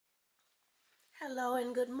Hello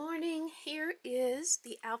and good morning. Here is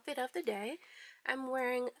the outfit of the day. I'm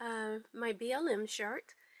wearing my BLM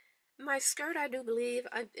shirt. My skirt, I do believe,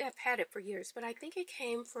 I've had it for years, but I think it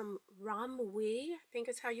came from Ramwi, I think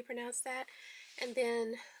is how you pronounce that. And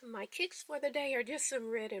then my kicks for the day are just some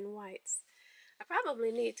red and whites. I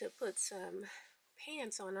probably need to put some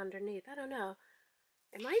pants on underneath. I don't know.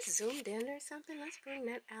 Am I zoomed in or something? Let's bring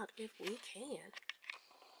that out if we can.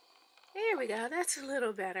 There we go. That's a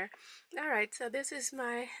little better. All right, so this is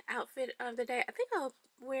my outfit of the day. I think I'll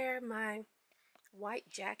wear my white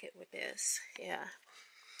jacket with this. Yeah.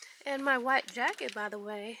 And my white jacket, by the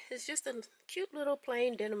way, is just a cute little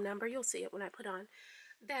plain denim number. You'll see it when I put on.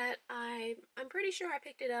 That I'm pretty sure I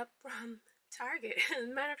picked it up from Target. As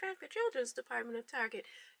a matter of fact, the children's department of Target.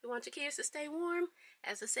 You want your kids to stay warm?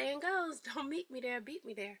 As the saying goes, don't meet me there, beat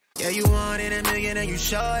me there. Yeah, you wanted a million and you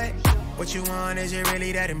show it. What you want, is it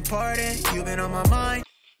really that important? You've been on my mind.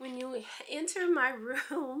 When you enter my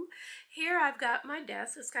room, here I've got my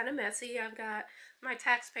desk. It's kind of messy. I've got my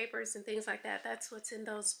tax papers and things like that. That's what's in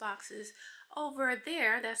those boxes. Over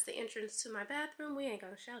there, that's the entrance to my bathroom. We ain't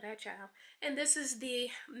gonna show that, child. And this is the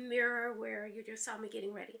mirror where you just saw me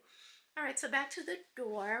getting ready. All right, so back to the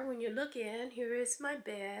door. When you look in, here is my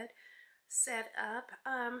bed set up.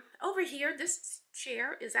 Over here, this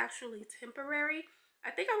chair is actually temporary. I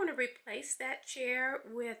think I want to replace that chair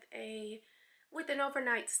with an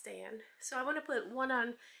overnight stand. So I want to put one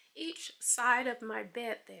on each side of my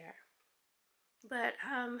bed there. But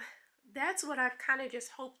that's what I've kind of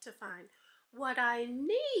just hoped to find. What I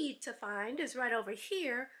need to find is right over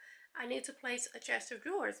here. I need to place a chest of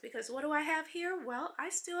drawers because what do I have here? Well, I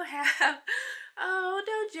still have, oh,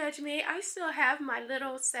 don't judge me. I still have my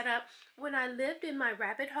little setup. When I lived in my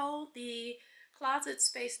rabbit hole, the closet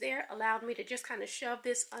space there allowed me to just kind of shove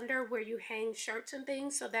this under where you hang shirts and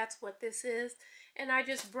things. So that's what this is. And I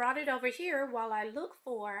just brought it over here while I look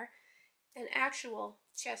for an actual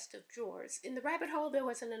chest of drawers. In the rabbit hole, there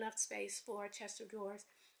wasn't enough space for a chest of drawers.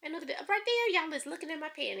 And look at that. Right there, y'all is looking at my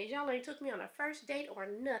panties. Y'all ain't took me on a first date or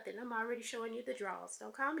nothing. I'm already showing you the drawers.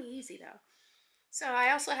 Don't call me easy, though. So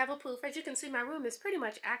I also have a poof. As you can see, my room is pretty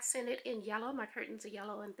much accented in yellow. My curtains are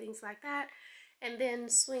yellow and things like that. And then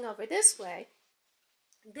swing over this way.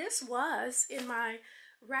 This was in my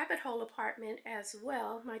rabbit hole apartment as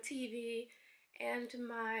well. My TV and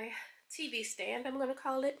my TV stand, I'm going to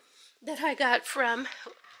call it, that I got from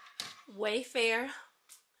Wayfair.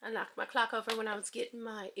 I knocked my clock over when I was getting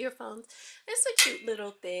my earphones. It's a cute little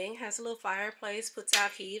thing. Has a little fireplace, puts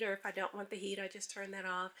out heat, or if I don't want the heat, I just turn that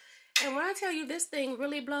off. And when I tell you this thing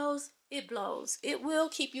really blows, it blows. It will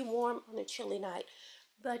keep you warm on a chilly night.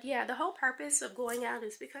 But yeah, the whole purpose of going out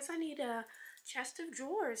is because I need a chest of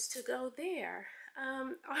drawers to go there.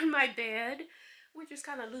 On my bed, which is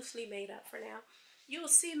kind of loosely made up for now, you'll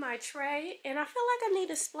see my tray, and I feel like I need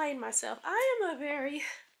to explain myself. I am a very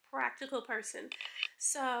practical person.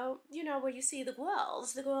 So, you know, where you see the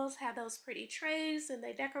girls have those pretty trays and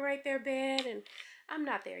they decorate their bed, and I'm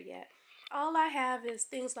not there yet. All I have is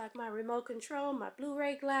things like my remote control, my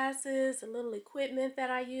Blu-ray glasses, a little equipment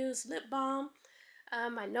that I use, lip balm.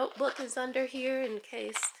 My notebook is under here in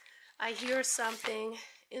case I hear something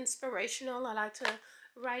inspirational. I like to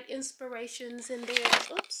write inspirations in there.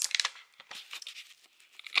 Oops.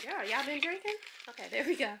 Yeah, y'all been drinking? Okay, there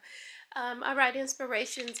we go. I write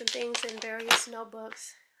inspirations and things in various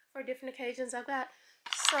notebooks for different occasions. I've got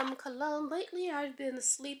some cologne. Lately, I've been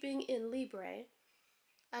sleeping in Libre.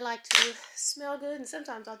 I like to smell good, and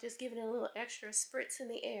sometimes I'll just give it a little extra spritz in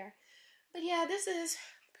the air. But yeah, this is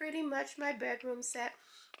pretty much my bedroom set.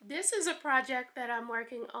 This is a project that I'm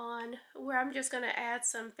working on where I'm just going to add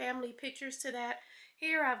some family pictures to that.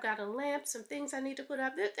 Here I've got a lamp, some things I need to put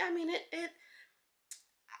up.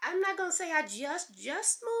 I'm not going to say I just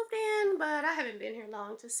moved in, but I haven't been here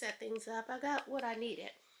long to set things up. I got what I needed.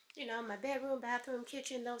 You know, my bedroom, bathroom,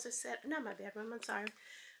 kitchen, those are set. Not my bedroom, I'm sorry.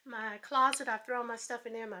 My closet, I throw my stuff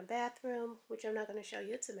in there. My bathroom, which I'm not going to show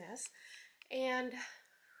you, it's a mess. And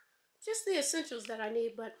just the essentials that I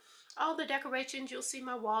need, but all the decorations, you'll see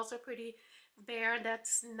my walls are pretty bare.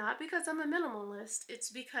 That's not because I'm a minimalist. It's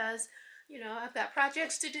because, you know, I've got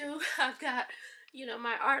projects to do. I've got, you know,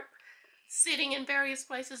 my art sitting in various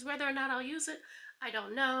places. Whether or not I'll use it, I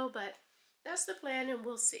don't know, but that's the plan, and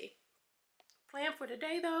we'll see. Plan for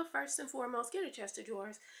today, though, first and foremost, get a chest of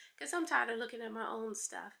drawers, because I'm tired of looking at my own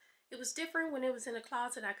stuff. It was different when it was in a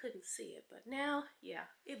closet. I couldn't see it, but now, yeah,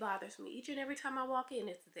 it bothers me. Each and every time I walk in,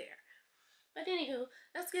 it's there. But anywho,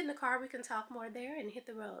 let's get in the car. We can talk more there and hit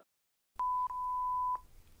the road.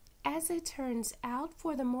 As it turns out,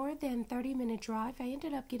 for the more than 30-minute drive, I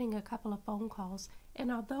ended up getting a couple of phone calls.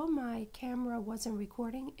 And although my camera wasn't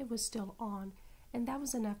recording, it was still on. and that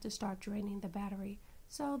was enough to start draining the battery.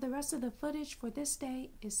 So the rest of the footage for this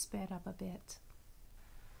day is sped up a bit.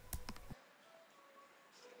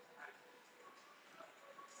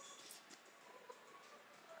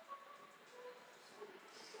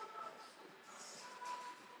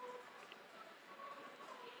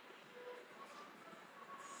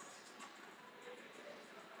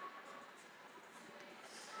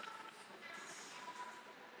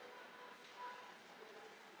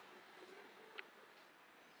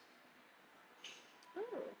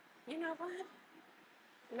 You know what?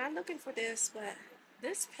 I'm not looking for this, but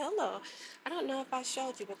this pillow, I don't know if I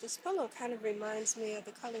showed you, but this pillow kind of reminds me of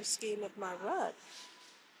the color scheme of my rug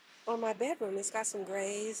or my bedroom. It's got some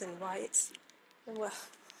grays and whites. And well,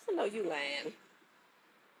 I know you lying.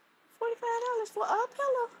 $45 for a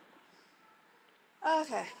pillow.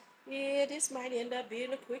 Okay. Yeah, this might end up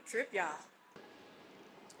being a quick trip, y'all.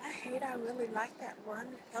 I really like that one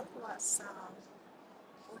pillow I saw.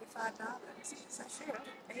 $45. So sure,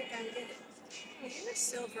 I think I can get it. It's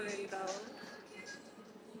silver and gold.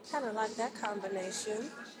 Kind of like that combination.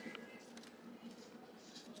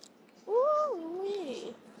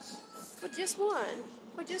 Ooh-wee. For just one.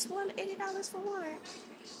 $80 for one.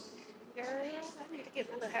 Girl, I need to get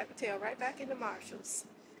my little happy tail right back into Marshall's.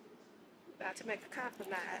 About to make a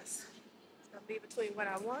compromise. It's going to be between what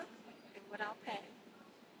I want and what I'll pay.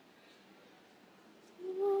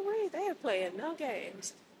 Ooh-wee, they are playing no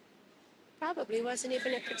games. Probably wasn't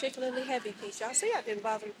even a particularly heavy piece. Y'all see, I didn't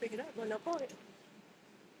bother to pick it up. Well, no point.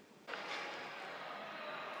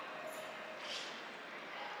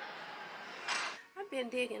 I've been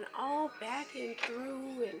digging all back and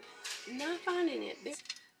through and not finding it. There's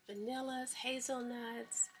vanillas,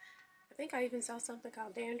 hazelnuts. I think I even saw something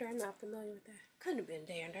called dander. I'm not familiar with that. Couldn't have been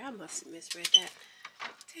dander. I must have misread that.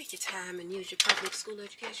 Take your time and use your public school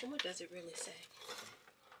education. What does it really say?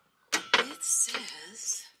 It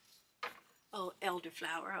says, oh,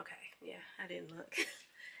 elderflower. Okay, yeah, I didn't look.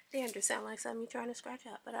 Dander sound like something you're trying to scratch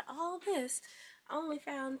up. But all this, I only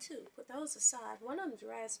found two. Put those aside. One of them's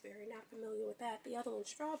raspberry. Not familiar with that. The other one's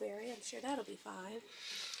strawberry. I'm sure that'll be fine.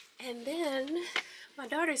 And then my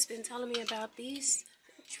daughter's been telling me about these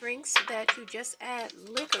drinks that you just add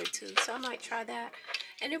liquor to. So I might try that.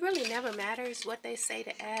 And it really never matters what they say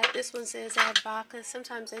to add. This one says add vodka.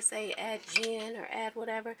 Sometimes they say add gin or add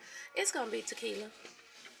whatever. It's going to be tequila.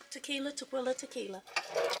 Tequila.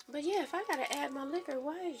 But yeah, if I gotta add my liquor,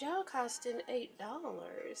 why is y'all costing $8? You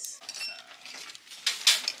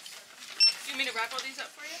want me to wrap all these up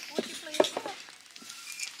for you? Would you please?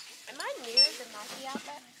 Am I near the Nike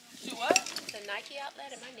outlet? To what? The Nike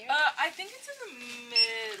outlet? Am I near? I think it's in the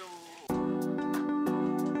middle.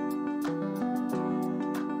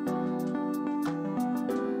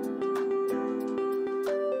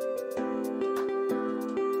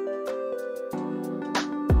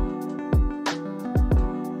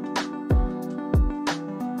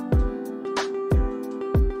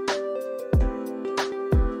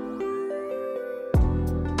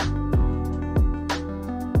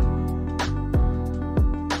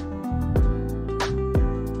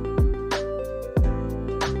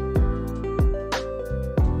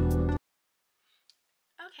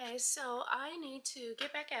 So I need to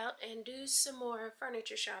get back out and do some more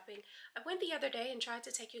furniture shopping. I went the other day and tried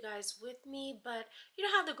to take you guys with me, but you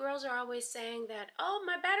know how the girls are always saying that, oh,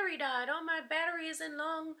 my battery died, oh, my battery isn't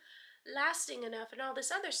long lasting enough and all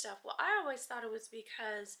this other stuff. Well, I always thought it was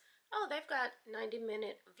because, oh, they've got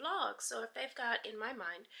 90-minute vlogs. So if they've got, in my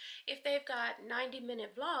mind, if they've got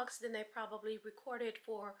 90-minute vlogs, then they probably recorded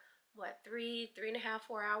for what, 3.5,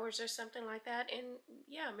 4 hours or something like that. And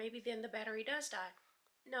yeah, maybe then the battery does die.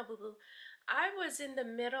 No, boo-boo. I was in the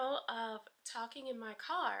middle of talking in my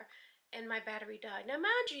car and my battery died. Now,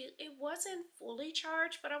 mind you, it wasn't fully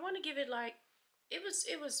charged, but I want to give it like, it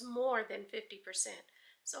was more than 50%.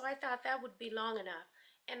 So I thought that would be long enough.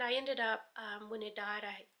 And I ended up, when it died,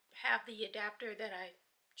 I have the adapter that I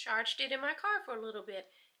charged it in my car for a little bit.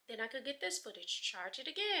 Then I could get this footage, charge it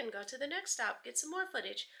again, go to the next stop, get some more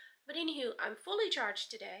footage. But anywho, I'm fully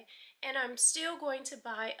charged today, and I'm still going to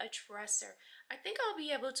buy a dresser. I think I'll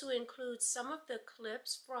be able to include some of the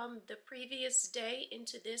clips from the previous day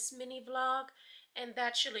into this mini vlog, and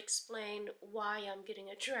that should explain why I'm getting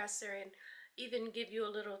a dresser and even give you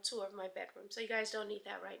a little tour of my bedroom. So you guys don't need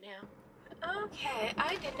that right now. Okay,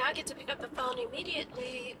 I did not get to pick up the phone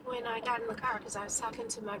immediately when I got in the car because I was talking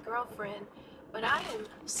to my girlfriend. But I am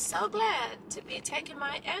so glad to be taking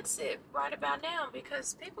my exit right about now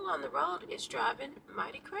because people on the road is driving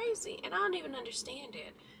mighty crazy and I don't even understand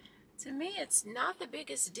it. To me, it's not the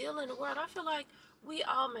biggest deal in the world. I feel like we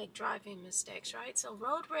all make driving mistakes, right? So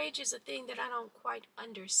road rage is a thing that I don't quite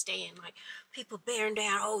understand. Like people bearing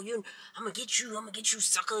down, oh, I'm gonna get you,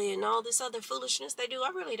 sucker, and all this other foolishness they do. I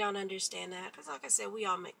really don't understand that because, like I said, we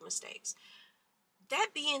all make mistakes. That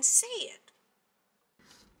being said,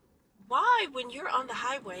 why, when you're on the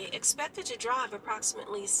highway, expected to drive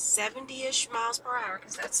approximately 70-ish miles per hour,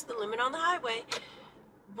 because that's the limit on the highway,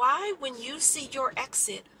 why, when you see your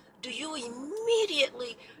exit, do you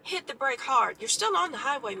immediately hit the brake hard? You're still on the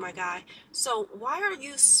highway, my guy. So why are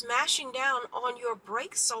you smashing down on your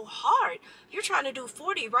brakes so hard? You're trying to do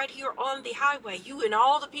 40 right here on the highway. You and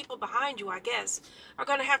all the people behind you, I guess, are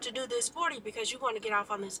going to have to do this 40 because you want to get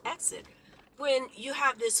off on this exit. When you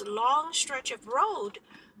have this long stretch of road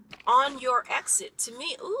on your exit, to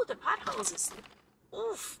me, ooh, the potholes is,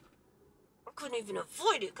 oof. I couldn't even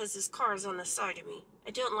avoid it because this car is on the side of me.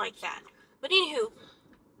 I don't like that. But anywho,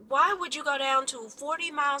 why would you go down to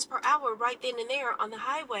 40 miles per hour right then and there on the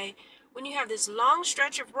highway when you have this long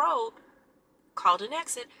stretch of road called an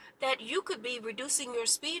exit that you could be reducing your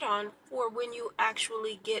speed on for when you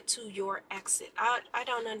actually get to your exit? I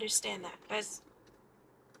don't understand that. That's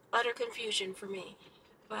utter confusion for me.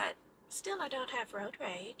 But still, I don't have road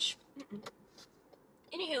rage.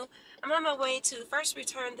 Anywho, I'm on my way to first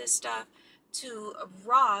return this stuff to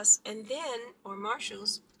Ross and then, or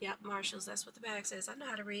Marshall's. Yep, Marshall's. That's what the bag says. I know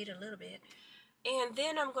how to read a little bit. And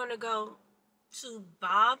then I'm going to go to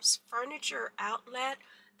Bob's Furniture Outlet.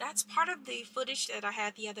 That's part of the footage that I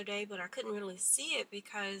had the other day, but I couldn't really see it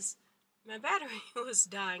because my battery was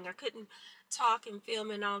dying. I couldn't talk and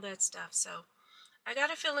film and all that stuff. So I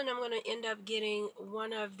got a feeling I'm going to end up getting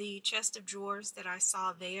one of the chest of drawers that I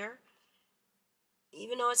saw there.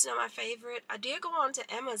 Even though it's not my favorite, I did go on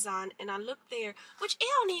to Amazon and I looked there, which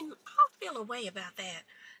I'll feel a way about that.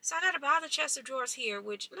 So I got to buy the chest of drawers here,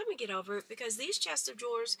 which, let me get over it, because these chest of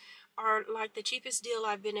drawers are like the cheapest deal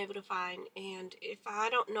I've been able to find. And I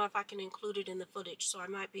don't know if I can include it in the footage, so I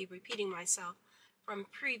might be repeating myself from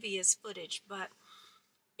previous footage. But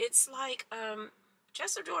it's like,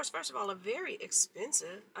 chest of drawers, first of all, are very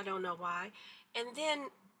expensive. I don't know why. And then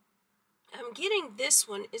I'm getting this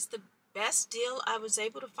one. It's the best deal I was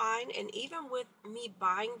able to find, and even with me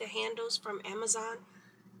buying the handles from Amazon,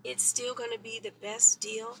 it's still going to be the best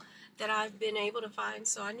deal that I've been able to find,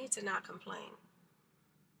 so I need to not complain.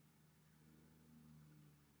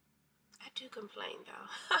 I do complain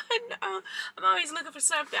though. I know I'm always looking for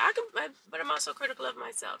something. But I'm also critical of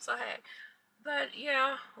myself, so hey. But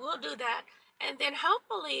yeah, we'll do that. And then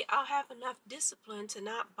hopefully I'll have enough discipline to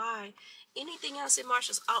not buy anything else in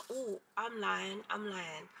Marshall's. Oh, I'm lying.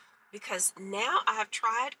 Because now I've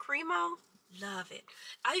tried Cremo, love it.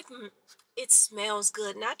 It smells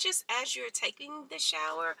good, not just as you're taking the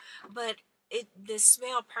shower, but the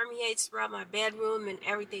smell permeates throughout my bedroom and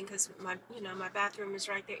everything, because my bathroom is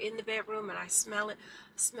right there in the bedroom, and I smell it.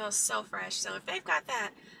 It smells so fresh. So if they've got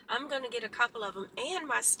that, I'm gonna get a couple of them. And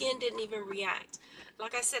my skin didn't even react.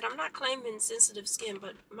 Like I said, I'm not claiming sensitive skin,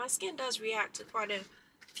 but my skin does react to quite a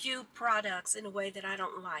few products in a way that I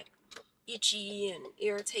don't like. Itchy and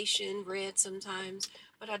irritation, red sometimes,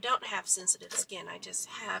 but I don't have sensitive skin. I just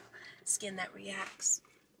have skin that reacts.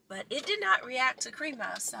 But it did not react to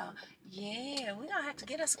Cremo, so yeah, we're gonna have to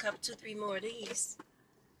get us a couple, 2, 3 more of these.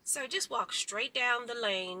 So just walk straight down the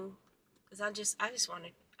lane, because I just want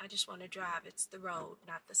to drive. It's the road,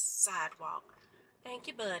 not the sidewalk. Thank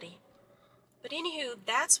you, buddy. But anywho,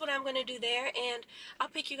 that's what I'm gonna do there, and I'll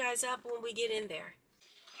pick you guys up when we get in there.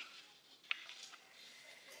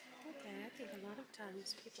 Okay, I think a lot of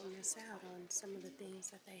times people miss out on some of the things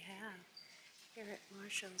that they have here at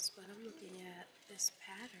Marshall's, but I'm looking at this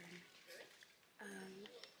pattern.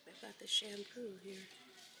 They've got the shampoo here.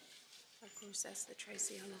 Of course, that's the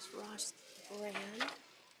Tracy Ellis Ross brand.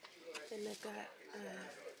 Then they've got,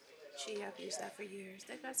 I've used that for years.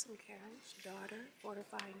 They've got some Carol's Daughter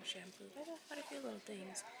fortifying shampoo. They've got quite a few little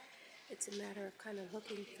things. It's a matter of kind of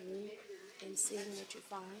looking through and seeing what you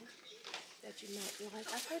find that you might like.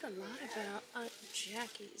 I've heard a lot about Aunt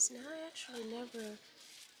Jackie's. Now, I actually never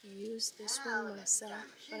used this one myself,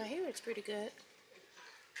 but I hear it's pretty good.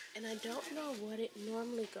 And I don't know what it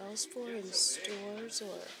normally goes for in stores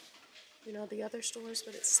or, the other stores,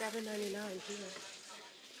 but it's $7.99 here.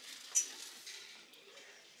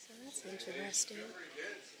 So that's interesting.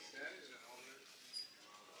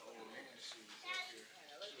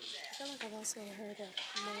 I feel like I've also heard of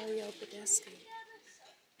Mario Badescu,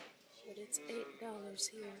 but it's $8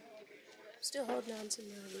 here. I'm still holding on to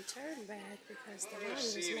my return bag because the line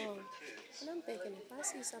was long. And I'm thinking, if I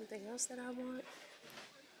see something else that I want,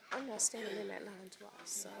 I'm not standing in that line twice.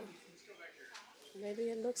 So Maybe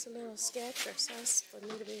it looks a little sketch or sus for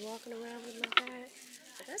me to be walking around with my bag,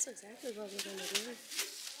 but that's exactly what we're gonna do.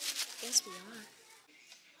 Yes, we are.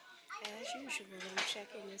 As usual, I'm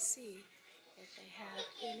checking to see if they have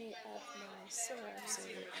any of my syrups,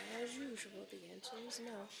 and as usual, the answer is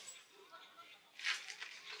no.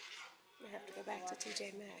 I have to go back to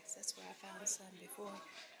TJ Maxx. That's where I found some before.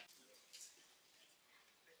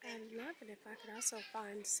 I'd love it if I could also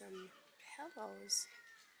find some pillows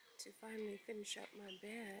to finally finish up my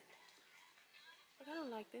bed. But I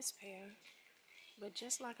don't like this pair. But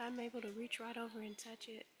just like I'm able to reach right over and touch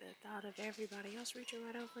it, the thought of everybody else reaching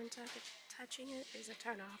right over and touching it is a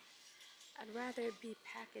turnoff. I'd rather it be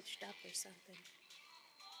packaged up or something.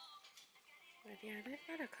 But yeah, they've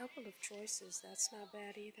got a couple of choices. That's not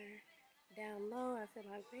bad either. Down low, I feel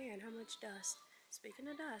like, man, how much dust. Speaking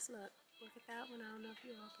of dust, look at that one. I don't know if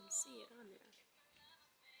you all can see it on there.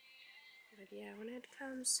 But yeah, when it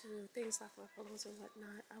comes to things like my pillows and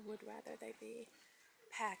whatnot, I would rather they be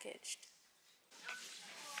packaged.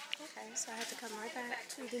 Okay, so I had to come right back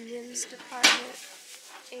to the men's department,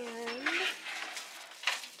 and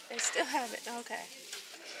they still have it. Okay.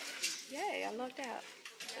 Yay, I lucked out.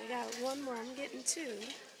 They got one more. I'm getting two.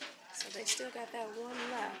 So they still got that one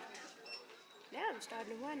left. Now I'm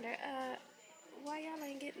starting to wonder, why y'all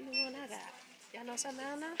ain't getting the one I got? Y'all know something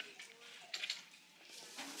I don't know?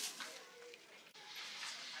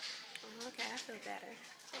 Okay, I feel better.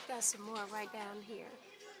 I've got some more right down here.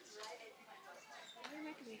 You're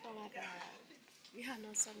making me feel like y'all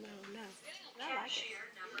know something I don't know. But I like it.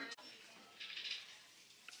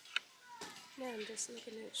 Now I'm just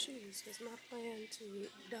looking at shoes because my plan to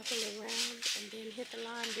double around and then hit the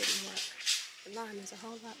line didn't work. The line is a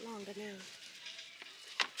whole lot longer now.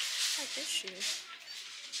 Like this shoe.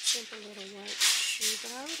 Simple little white shoe,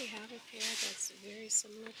 but I already have a pair that's very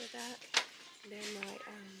similar to that. They're my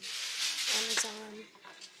Amazon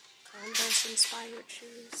Converse inspired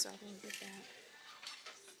shoes, so I won't get that.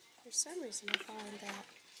 For some reason I find that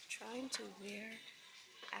trying to wear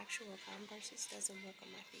actual Converses doesn't work on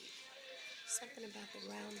my feet. Something about the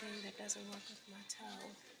rounding that doesn't work with my toe.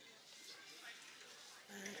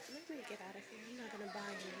 Let me get out of here. I'm not going to buy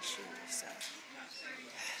any shoes, so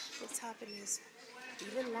what's happening is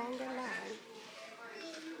even longer line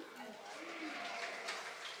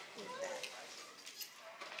with that.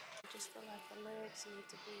 I just feel like the legs need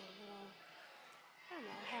to be a little, I don't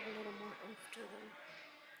know, have a little more oomph to them.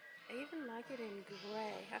 I even like it in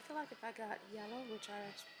gray. I feel like if I got yellow, which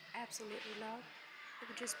I absolutely love,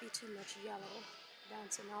 it would just be too much yellow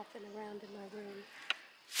bouncing off and around in my room.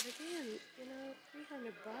 But again, you know, $300,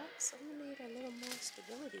 I'm gonna need a little more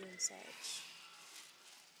stability and such.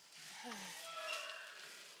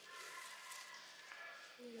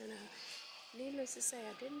 You know, needless to say,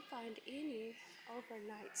 I didn't find any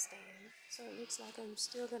overnight stand, so it looks like I'm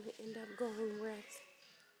still gonna end up going with,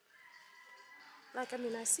 like, I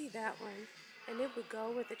mean, I see that one, and it would go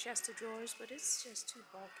with the chest of drawers, but it's just too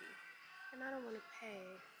bulky, and I don't want to pay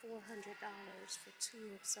 $400 for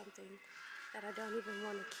two of something that I don't even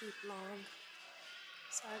want to keep long.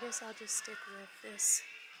 So I guess I'll just stick with this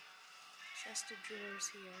chest of drawers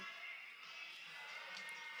here.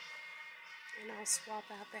 And I'll swap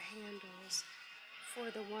out the handles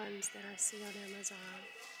for the ones that I see on Amazon.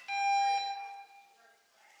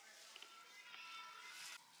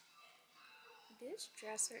 This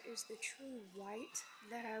dresser is the true white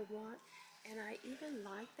that I want. And I even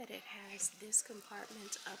like that it has this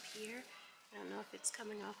compartment up here. I don't know if it's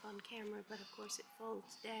coming off on camera, but of course it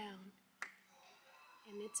folds down.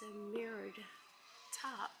 And it's a mirrored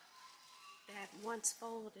top that once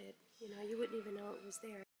folded, you know, you wouldn't even know it was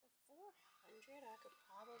there. The $400 I could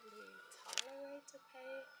probably tolerate to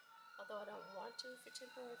pay, although I don't want to for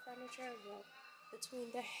temporary furniture. Well,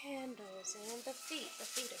 between the handles and the feet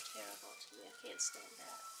are terrible to me. I can't stand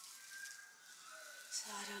that.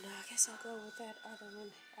 So I don't know, I guess I'll go with that other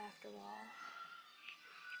one after all.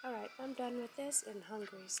 Alright, I'm done with this and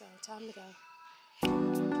hungry, so time to go.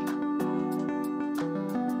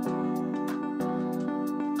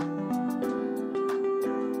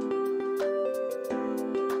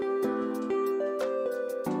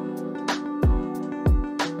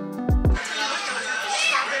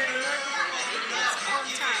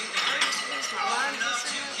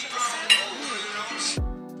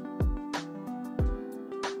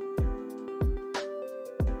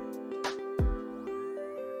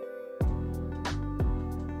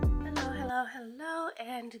 Hello,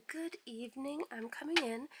 and good evening. I'm coming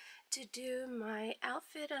in to do my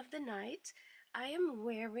outfit of the night. I am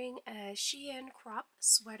wearing a Shein crop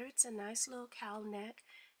sweater. It's a nice little cowl neck.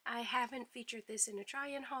 I haven't featured this in a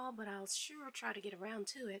try-on haul, but I'll sure try to get around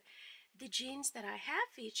to it. the jeans that I have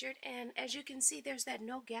featured. And as you can see, there's that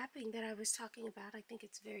no gapping that I was talking about. I think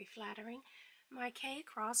it's very flattering. My K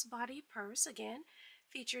crossbody purse, again,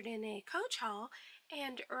 featured in a Coach haul.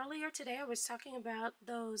 And earlier today I was talking about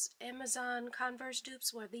those Amazon Converse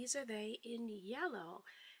dupes. Well, these are they in yellow.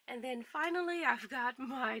 And then finally I've got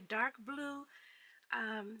my dark blue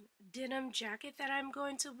denim jacket that I'm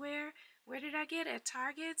going to wear. Where did I get it? At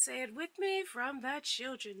Target? Say it with me, from the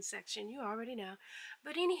children's section. You already know.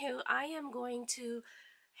 But anywho, I am going to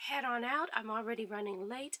head on out. I'm already running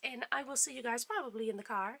late, and I will see you guys probably in the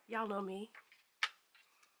car. Y'all know me.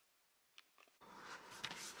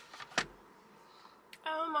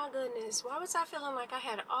 Oh my goodness, why was I feeling like I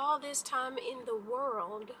had all this time in the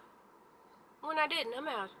world when I didn't? I'm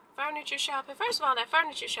out furniture shopping. First of all, that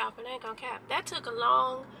furniture shopping, I ain't gonna cap, that took a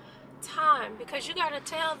long time, because you gotta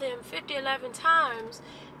tell them 11 times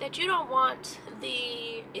that you don't want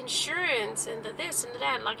the insurance and the this and the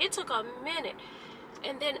that. Like, it took a minute.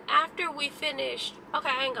 And then after we finished, okay,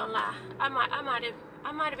 I ain't gonna lie, I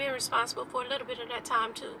might have been responsible for a little bit of that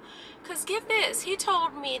time too. Because get this, he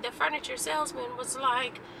told me, the furniture salesman was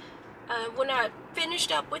like, when I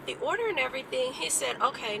finished up with the order and everything, he said,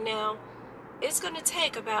 okay, now it's going to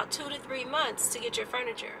take about 2 to 3 months to get your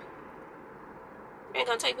furniture. It ain't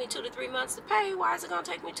going to take me 2 to 3 months to pay. Why is it going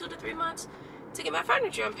to take me 2 to 3 months to get my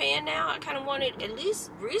furniture? I'm paying now. I kind of wanted at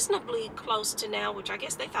least reasonably close to now, which I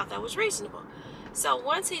guess they thought that was reasonable. So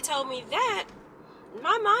once he told me that,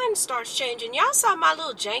 my mind starts changing. Y'all saw my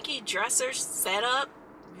little janky dresser setup.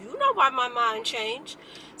 You know why my mind changed.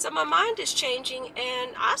 So my mind is changing,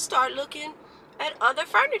 and I start looking at other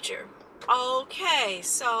furniture. Okay,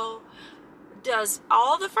 so does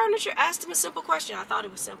all the furniture, asked him a simple question. I thought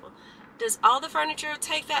it was simple. Does all the furniture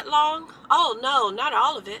take that long? Oh, no, not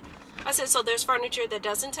all of it. I said, so there's furniture that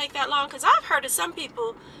doesn't take that long? Because I've heard of some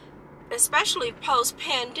people, especially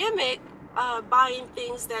post-pandemic, buying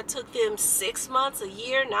things that took them 6 months, a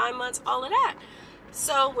year, 9 months, all of that.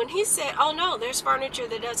 So when he said, oh no, there's furniture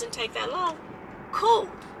that doesn't take that long, cool.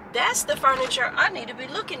 That's the furniture I need to be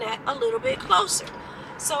looking at a little bit closer.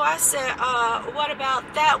 So I said, what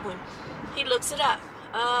about that one? He looks it up.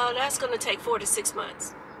 That's going to take 4 to 6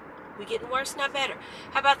 months. We getting worse, not better.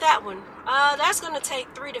 How about that one? That's going to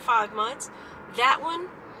take 3 to 5 months. That one?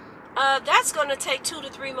 That's going to take 2 to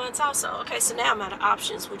 3 months also. Okay, so now I'm out of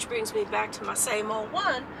options, which brings me back to my same old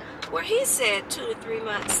one where he said 2 to 3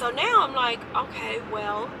 months. So now I'm like, okay,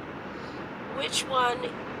 well, which one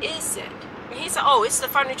is it? And he said, oh, it's the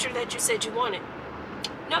furniture that you said you wanted.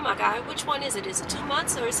 No, my guy, which one is it? Is it 2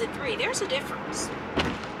 months or is it 3? There's a difference.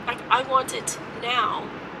 Like, I want it now.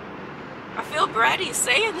 I feel bratty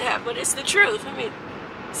saying that, but it's the truth. Let me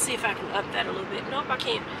see if I can up that a little bit. Nope, I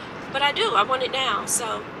can't. But I do. I want it now.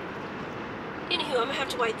 So anywho, I'm going to have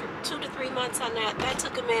to wait 2 to 3 months on that. That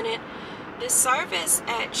took a minute. The service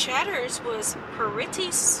at Cheddar's was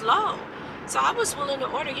pretty slow. So I was willing to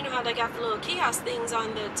order. You know how they got the little kiosk things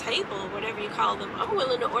on the table, whatever you call them. I'm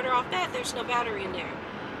willing to order off that. There's no battery in there.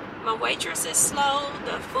 My waitress is slow.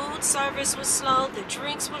 The food service was slow. The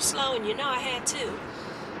drinks were slow. And you know I had to.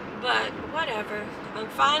 But whatever. I'm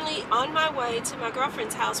finally on my way to my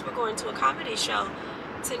girlfriend's house. We're going to a comedy show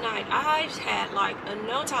tonight. I had like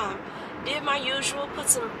no time. Did my usual, put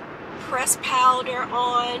some pressed powder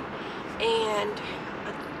on, and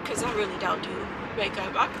because I really don't do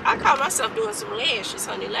makeup. I call myself doing some lashes,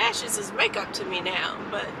 honey. Lashes is makeup to me now,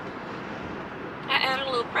 but I added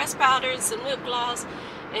a little pressed powder and some lip gloss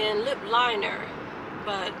and lip liner,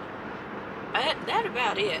 but that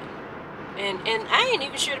about it. And I ain't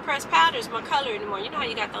even sure the pressed powder is my color anymore. You know how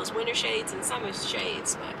you got those winter shades and summer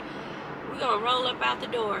shades, but we're gonna roll up out the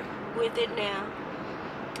door with it now.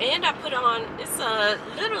 And I put on, it's a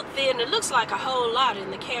little thin, it looks like a whole lot in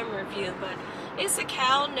the camera view, but it's a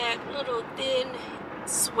cow neck, little thin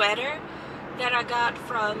sweater that I got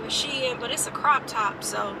from Shein, but it's a crop top.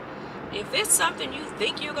 So if it's something you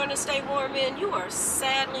think you're going to stay warm in, you are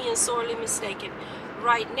sadly and sorely mistaken.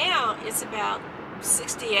 Right now, it's about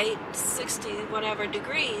 68, 60, whatever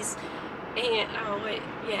degrees, and, oh wait,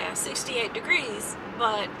 yeah, 68 degrees,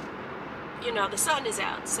 but you know, the sun is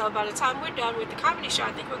out. So by the time we're done with the comedy show,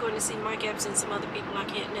 I think we're going to see Mike Epps and some other people I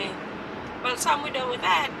can't name. By the time we're done with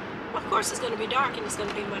that, of course it's going to be dark and it's going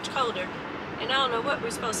to be much colder. And I don't know what we're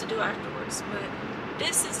supposed to do afterwards, but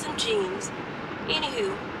this is some jeans.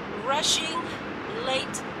 Anywho, rushing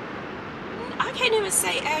late. I can't even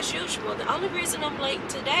say as usual. The only reason I'm late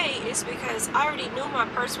today is because I already knew my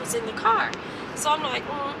purse was in the car. So I'm like,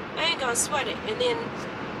 I ain't going to sweat it. And then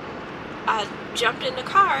I jumped in the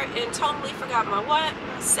car and totally forgot my what?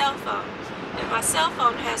 My cell phone. And my cell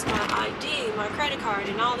phone has my ID, my credit card,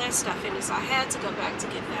 and all that stuff in it, so I had to go back to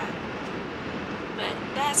get that. But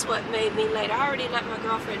that's what made me late. I already let my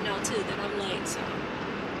girlfriend know too that I'm late, so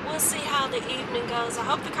we'll see how the evening goes. I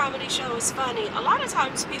hope the comedy show is funny. A lot of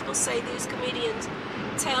times people say these comedians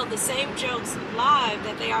tell the same jokes live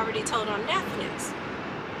that they already told on Netflix.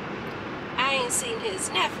 I ain't seen his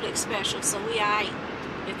Netflix special, so we aight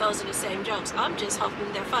if those are the same jokes. I'm just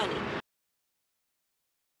hoping they're funny.